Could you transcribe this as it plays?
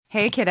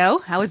Hey, kiddo,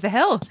 how was the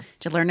hill? Did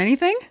you learn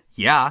anything?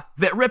 Yeah,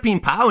 that ripping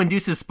pow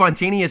induces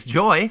spontaneous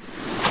joy.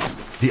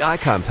 The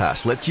Icon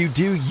Pass lets you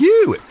do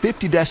you at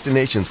 50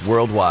 destinations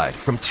worldwide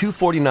from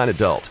 $249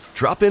 adult.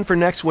 Drop in for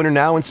next winter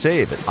now and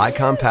save at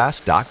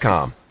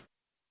iconpass.com.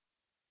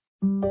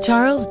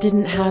 Charles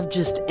didn't have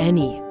just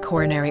any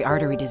coronary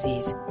artery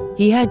disease.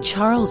 He had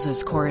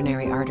Charles's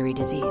coronary artery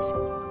disease.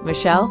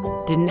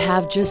 Michelle didn't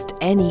have just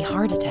any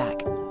heart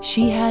attack.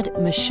 She had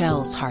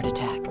Michelle's heart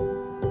attack.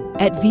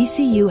 At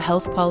VCU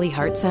Health Poly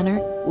Heart Center,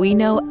 we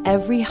know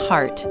every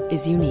heart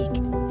is unique.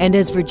 And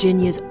as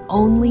Virginia's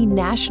only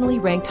nationally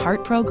ranked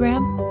heart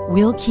program,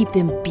 we'll keep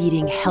them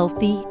beating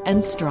healthy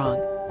and strong.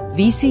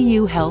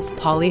 VCU Health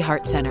Poly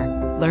Heart Center.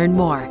 Learn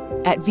more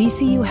at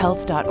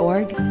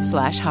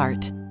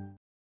vcuhealth.org/heart.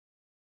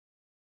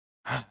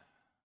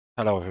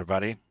 Hello,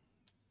 everybody.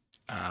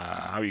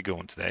 How are you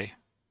going today?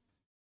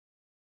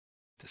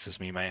 This is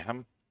me,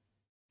 Mayhem,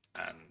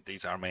 and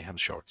these are Mayhem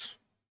shorts.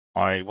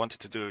 I wanted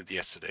to do it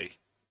yesterday,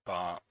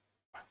 but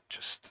I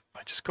just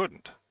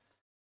couldn't,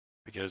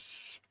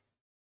 because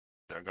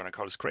they're gonna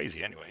call us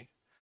crazy anyway.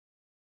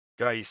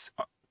 Guys,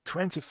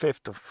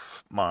 25th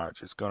of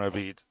March is gonna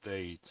be the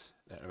date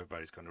that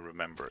everybody's gonna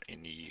remember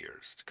in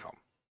years to come.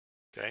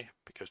 Okay?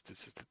 Because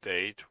this is the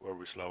date where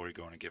we're slowly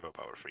going to give up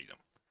our freedom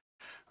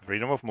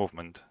of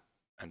movement,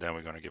 and then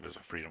we're going to give us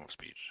a freedom of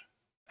speech,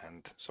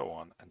 and so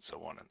on and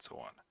so on and so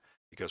on.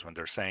 Because when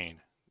they're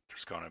saying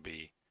there's going to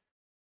be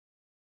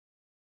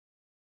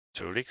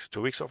 2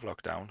 weeks of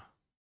lockdown,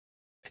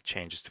 it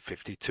changes to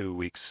 52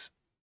 weeks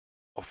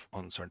of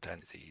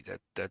uncertainty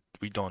that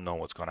we don't know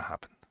what's going to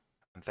happen.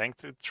 And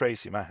thanks to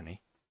Tracy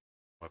Mahoney,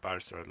 my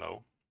barrister at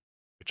law,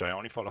 which I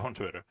only follow on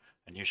Twitter,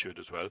 and you should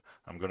as well.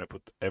 I'm going to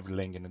put every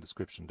link in the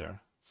description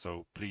there.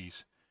 So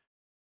please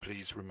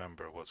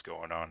remember what's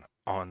going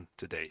on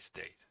today's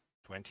date,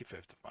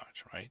 25th of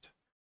March, right?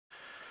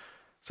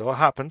 So what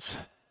happens?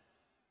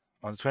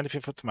 On the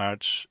 25th of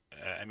March,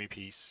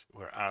 MEPs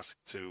were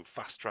asked to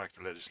fast-track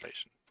the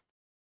legislation.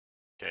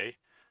 Okay?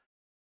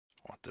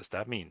 What does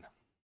that mean?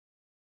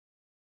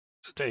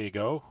 So there you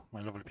go,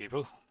 my lovely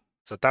people.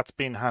 So that's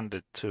been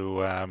handed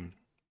to our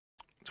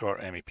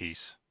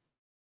MEPs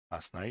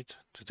last night.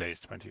 Today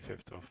is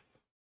 25th of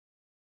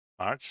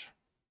March.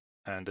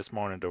 And this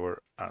morning they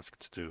were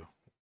asked to do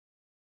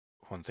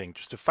one thing,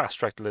 just to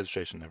fast-track the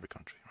legislation in every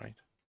country, right?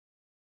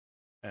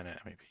 And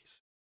MEPs.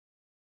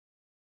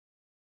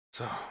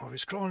 So we'll be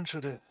scrolling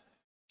through the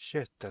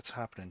shit that's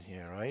happening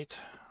here, right?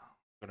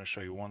 I'm going to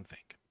show you one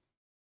thing.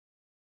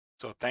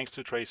 So thanks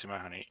to Tracy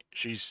Mahoney,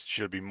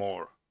 she'll be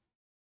more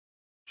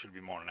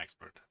an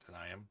expert than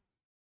I am.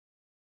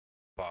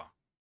 But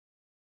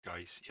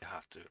guys and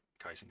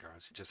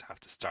girls, you just have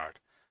to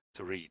start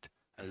to read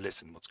and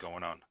listen what's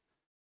going on.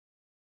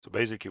 So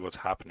basically what's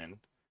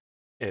happening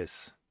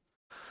is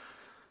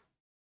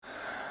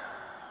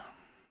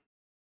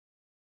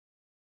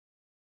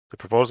the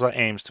proposal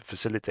aims to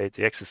facilitate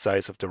the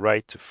exercise of the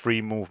right to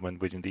free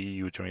movement within the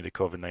EU during the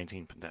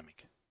COVID-19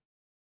 pandemic.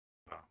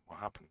 Well,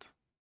 what happened?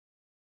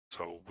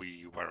 So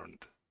we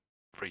weren't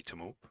free to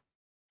move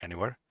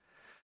anywhere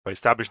by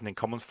establishing a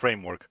common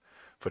framework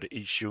for the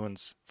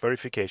issuance,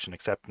 verification,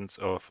 acceptance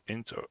of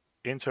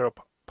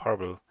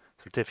interoperable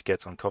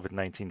certificates on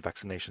COVID-19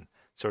 vaccination,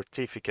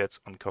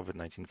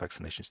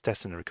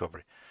 testing and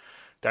recovery.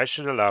 That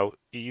should allow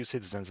EU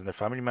citizens and their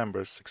family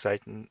members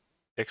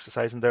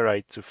exercising their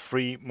right to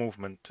free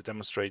movement to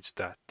demonstrate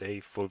that they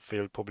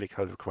fulfill public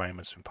health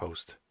requirements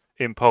imposed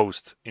in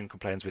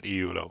compliance with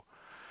EU law.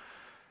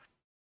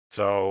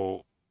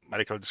 So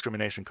medical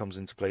discrimination comes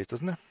into place,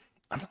 doesn't it?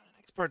 I'm not an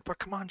expert, but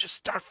come on, just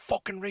start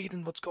fucking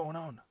reading what's going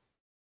on.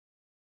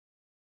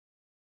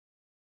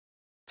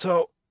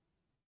 So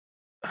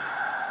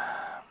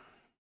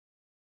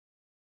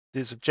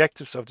the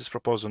objectives of this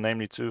proposal,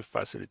 namely to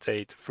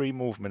facilitate free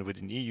movement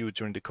within the EU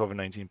during the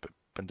COVID-19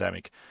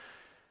 pandemic.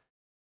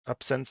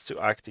 Absence to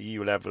act at the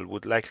EU level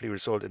would likely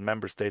result in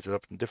member states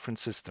adopting different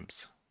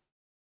systems.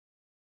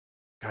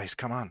 Guys,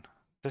 come on.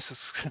 This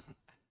is...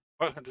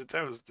 well, to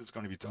tell us this is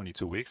going to be only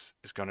 2 weeks.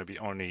 It's going to be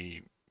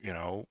only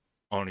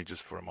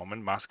just for a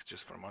moment. Masks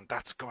just for a month.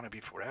 That's going to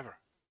be forever.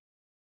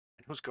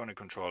 And who's going to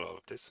control all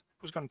of this?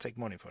 Who's going to take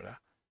money for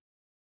that?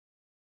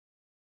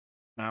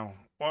 Now,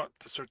 what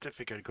the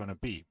certificate going to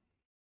be?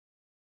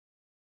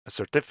 A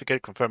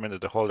certificate confirming that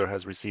the holder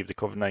has received the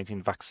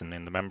COVID-19 vaccine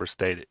in the member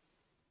state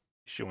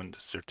issuing the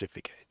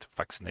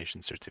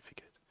vaccination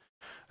certificate.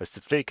 A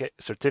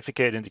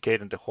certificate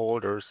indicating the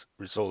holder's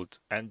result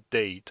and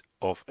date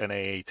of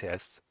NAA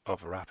test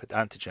of a rapid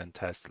antigen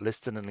test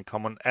listed in a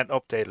common and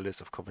updated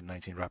list of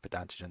COVID-19 rapid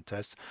antigen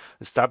tests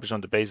established on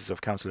the basis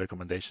of Council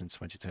Recommendations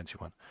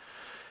 2021.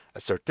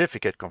 A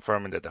certificate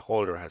confirming that the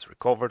holder has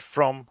recovered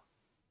from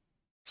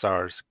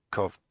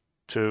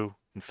SARS-CoV-2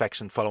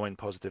 infection following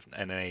positive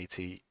NAT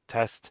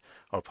test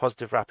or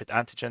positive rapid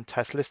antigen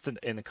test listed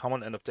in a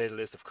common and updated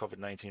list of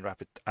COVID-19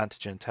 rapid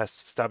antigen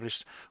tests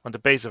established on the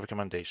basis of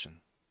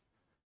recommendation.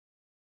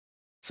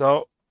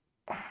 So,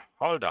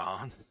 hold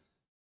on.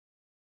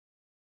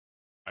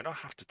 I don't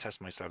have to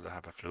test myself to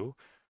have a flu.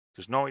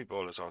 There's no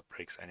Ebola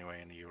outbreaks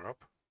anyway in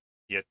Europe.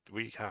 Yet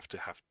we have to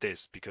have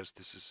this because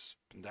this is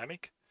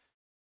pandemic.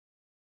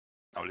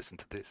 Now listen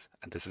to this,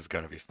 and this is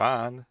going to be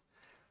fun.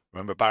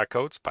 Remember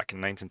barcodes back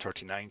in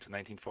 1939 to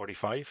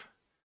 1945?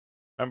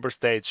 Member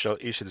states shall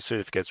issue the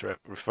certificates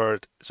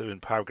referred to in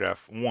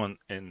paragraph 1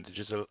 in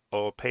digital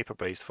or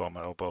paper-based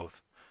format or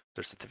both.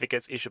 The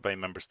certificates issued by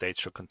member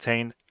states shall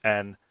contain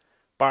an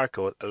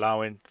barcode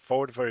allowing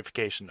forward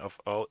verification of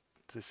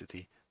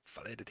authenticity,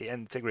 validity,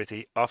 and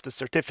integrity of the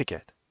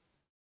certificate.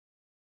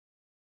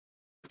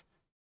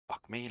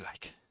 Fuck me,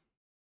 like.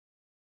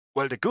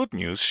 Well, the good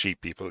news,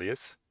 sheep people,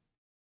 is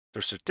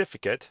the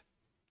certificate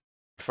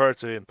referred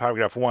to in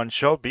paragraph 1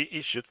 shall be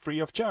issued free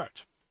of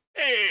charge.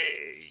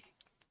 Hey,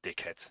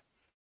 dickheads.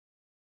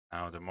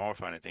 Now the more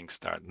funny things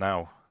start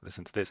now.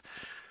 Listen to this.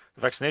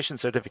 The vaccination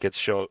certificates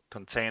shall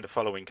contain the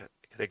following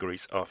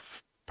categories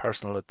of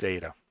personal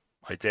data.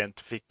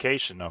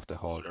 Identification of the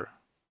holder.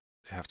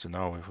 They have to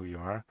know who you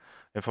are.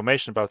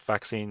 Information about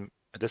vaccine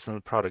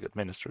medicinal product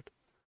administered.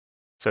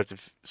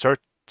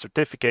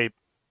 Certificate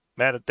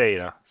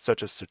metadata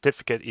such as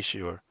certificate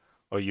issuer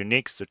or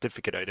unique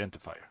certificate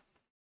identifier.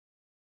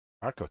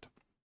 Barcode.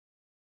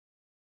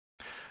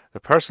 The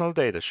personal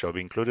data shall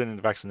be included in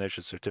the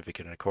vaccination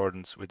certificate in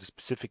accordance with the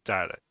specific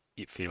data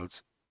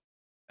fields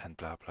and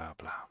blah blah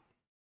blah.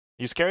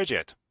 You scared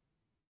yet?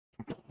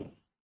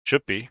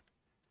 Should be.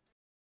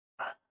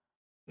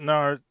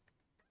 Now,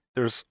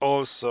 there's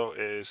also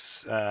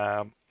is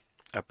a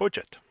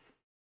budget.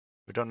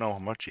 We don't know how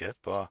much yet,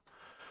 but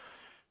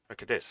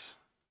look at this.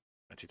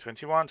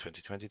 2021,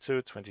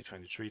 2022,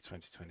 2023,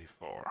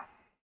 2024.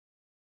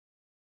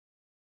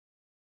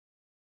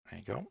 There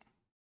you go.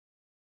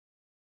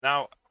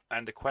 Now,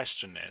 and the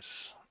question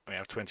is, we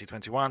have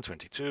 2021,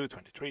 22,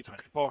 23,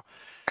 24.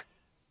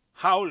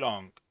 How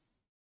long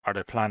are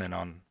they planning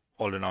on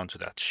holding on to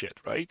that shit,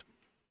 right?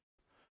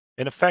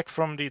 In effect,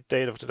 from the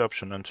date of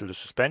adoption until the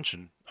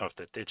suspension of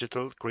the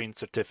digital green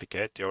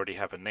certificate, they already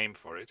have a name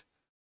for it,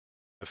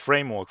 a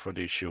framework for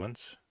the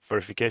issuance,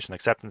 verification,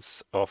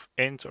 acceptance of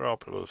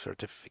interoperable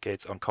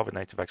certificates on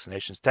COVID-19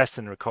 vaccinations,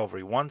 testing and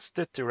recovery. Once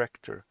the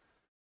Director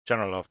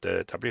General of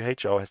the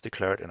WHO has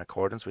declared, in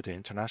accordance with the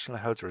international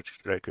health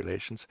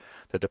regulations,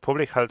 that the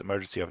public health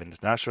emergency of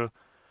international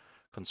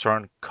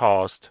concern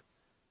caused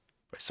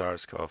by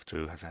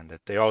SARS-CoV-2 has ended.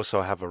 They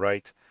also have a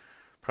right,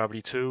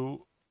 probably,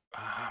 to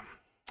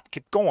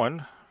keep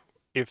going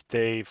if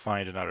they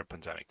find another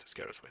pandemic to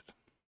scare us with.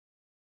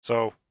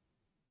 So,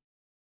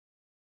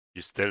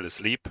 you still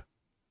asleep?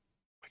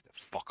 Wake the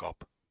fuck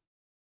up.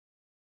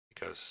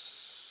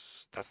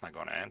 Because that's not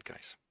going to end,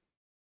 guys.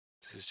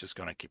 This is just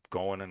going to keep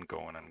going and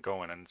going and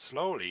going. And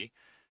slowly,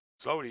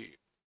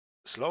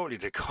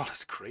 they call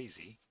us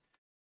crazy.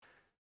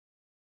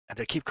 And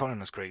they keep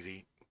calling us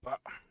crazy.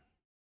 But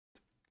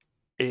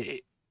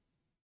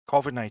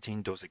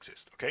COVID-19 does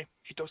exist, okay?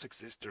 It does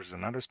exist. There's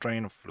another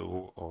strain of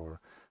flu or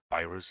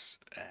virus.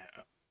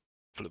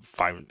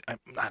 I'm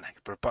not an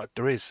expert, but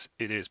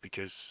it is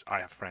because I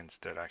have friends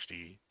that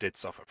actually did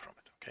suffer from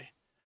it, okay?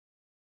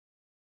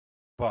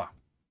 But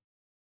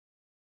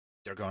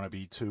there are going to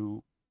be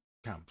two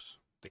camps.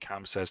 The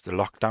camp says the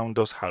lockdown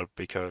does help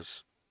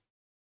because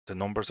the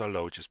numbers are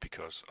low just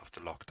because of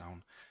the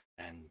lockdown,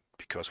 and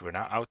because we're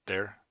not out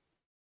there,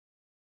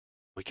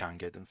 we can't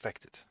get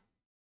infected.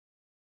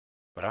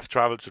 But I've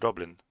traveled to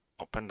Dublin,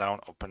 up and down,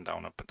 up and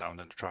down, up and down,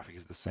 and the traffic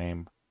is the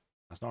same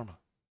as normal.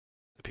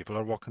 The people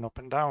are walking up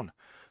and down.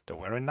 They're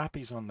wearing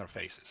nappies on their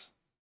faces.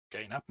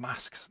 Okay, not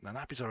masks. The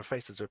nappies on their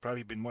faces they've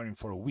probably been wearing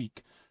for a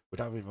week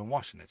without even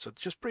washing it. So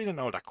just breathing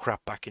all that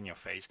crap back in your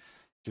face,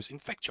 just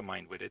infect your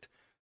mind with it,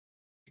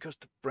 because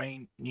the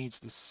brain needs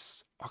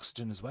this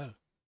oxygen as well.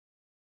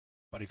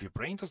 But if your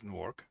brain doesn't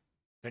work,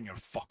 then you're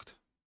fucked,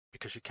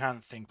 because you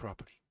can't think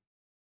properly.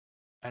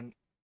 And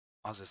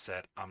as I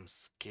said, I'm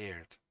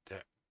scared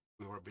that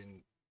we were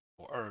being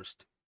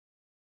coerced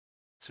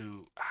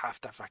to have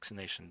that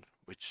vaccination,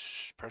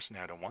 which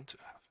personally I don't want to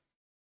have.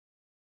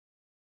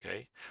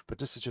 Okay? But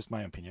this is just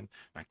my opinion,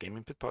 not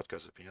Gaming Pit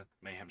Podcast opinion,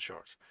 Mayhem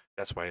Shorts.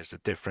 That's why it's a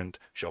different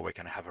show. We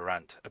can have a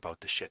rant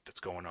about the shit that's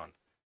going on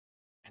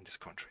in this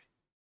country.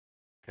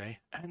 Okay?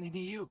 And in the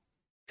EU.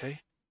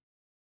 Okay?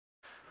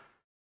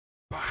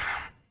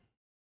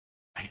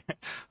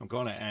 I'm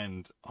going to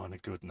end on a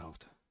good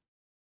note.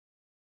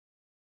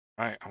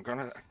 Right, I'm going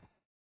to...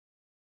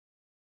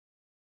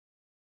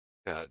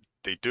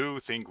 they do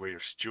think we're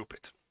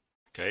stupid.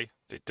 Okay?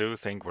 They do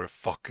think we're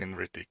fucking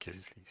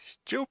ridiculously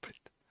stupid.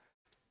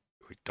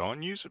 We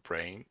don't use a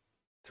brain.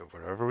 That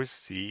whatever we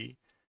see...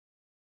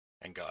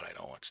 And God, I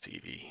don't watch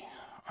TV.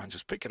 I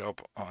just pick it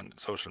up on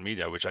social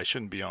media, which I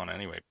shouldn't be on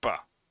anyway.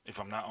 But if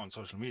I'm not on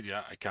social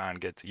media, I can't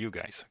get to you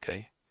guys,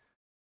 okay?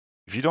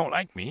 If you don't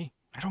like me,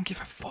 I don't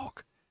give a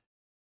fuck.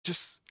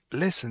 Just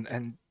listen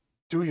and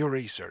do your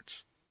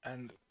research.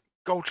 And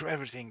go through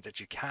everything that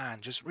you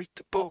can. Just read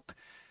the book.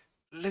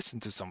 Listen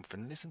to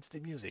something. Listen to the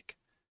music.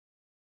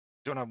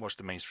 Do not watch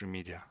the mainstream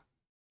media.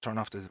 Turn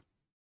off the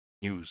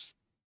news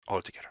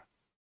altogether.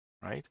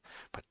 Right?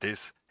 But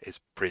this is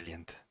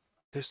brilliant.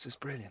 This is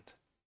brilliant.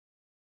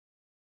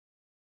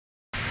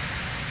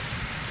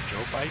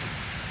 Joe Biden.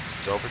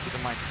 It's over to the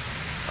mic,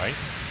 right?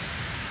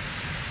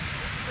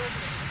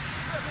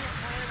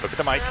 Look at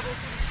the mic.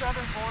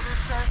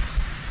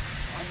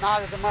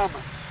 Not at the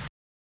moment.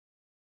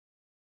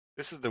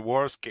 This is the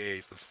worst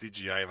case of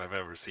CGI I've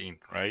ever seen,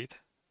 right?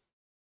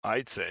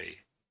 I'd say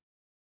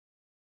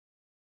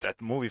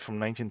that movie from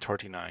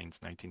 1920s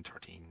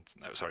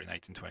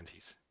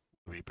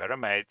would be better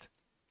made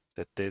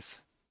than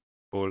this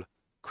bull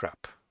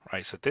crap,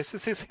 right? So this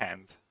is his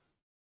hand.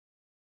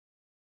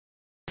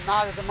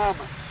 Not at the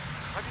moment.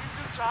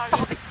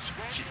 Fucking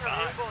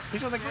CGI.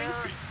 He's on the green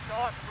screen.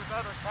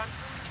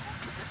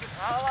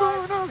 What's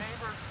going on?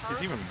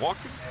 He's even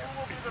walking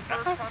there. Is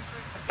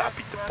that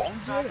beat the bong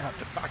yet? I have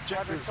to fact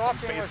check this on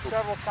talking with Facebook.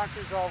 several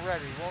countries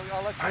already. Well,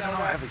 I'll let you I don't know.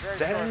 that Have we very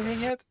said shortly. anything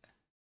yet?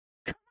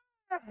 Come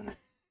on.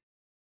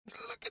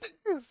 Look at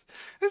this.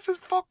 This is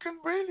fucking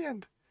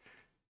brilliant.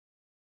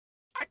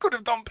 I could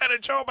have done better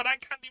job, but I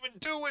can't even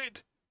do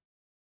it.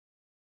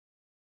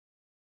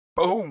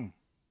 Boom.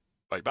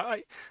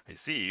 Bye-bye. I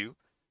see you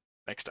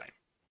next time.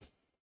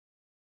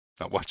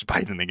 Now watch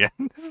Biden again.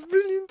 This is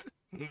brilliant.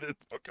 That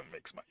fucking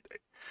makes my day.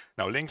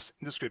 Now, links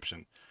in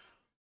description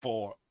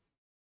for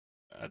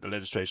the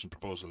legislation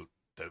proposal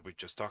that we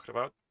just talked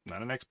about.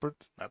 Not an expert,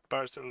 not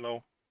barrister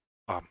law.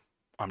 I'm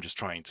just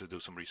trying to do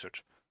some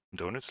research. I'm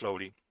doing it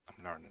slowly.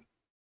 I'm learning.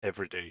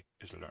 Every day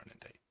is a learning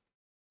day.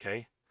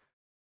 Okay?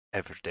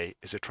 Every day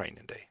is a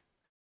training day.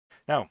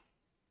 Now,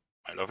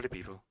 my lovely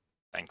people,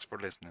 thanks for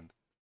listening.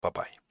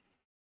 Bye-bye.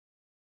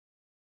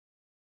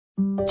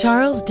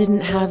 Charles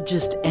didn't have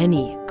just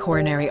any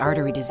coronary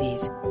artery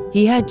disease.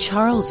 He had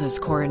Charles's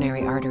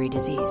coronary artery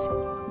disease.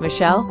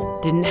 Michelle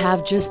didn't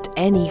have just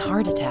any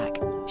heart attack.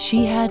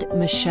 She had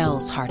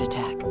Michelle's heart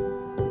attack.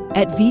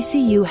 At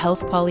VCU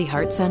Health Poly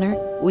Heart Center,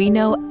 we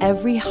know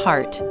every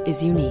heart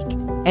is unique.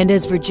 And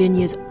as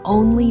Virginia's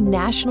only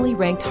nationally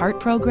ranked heart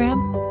program,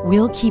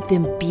 we'll keep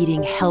them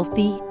beating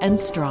healthy and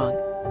strong.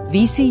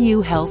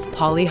 VCU Health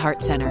Poly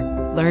Heart Center.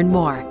 Learn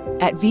more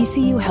at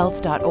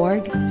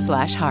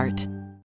vcuhealth.org/heart.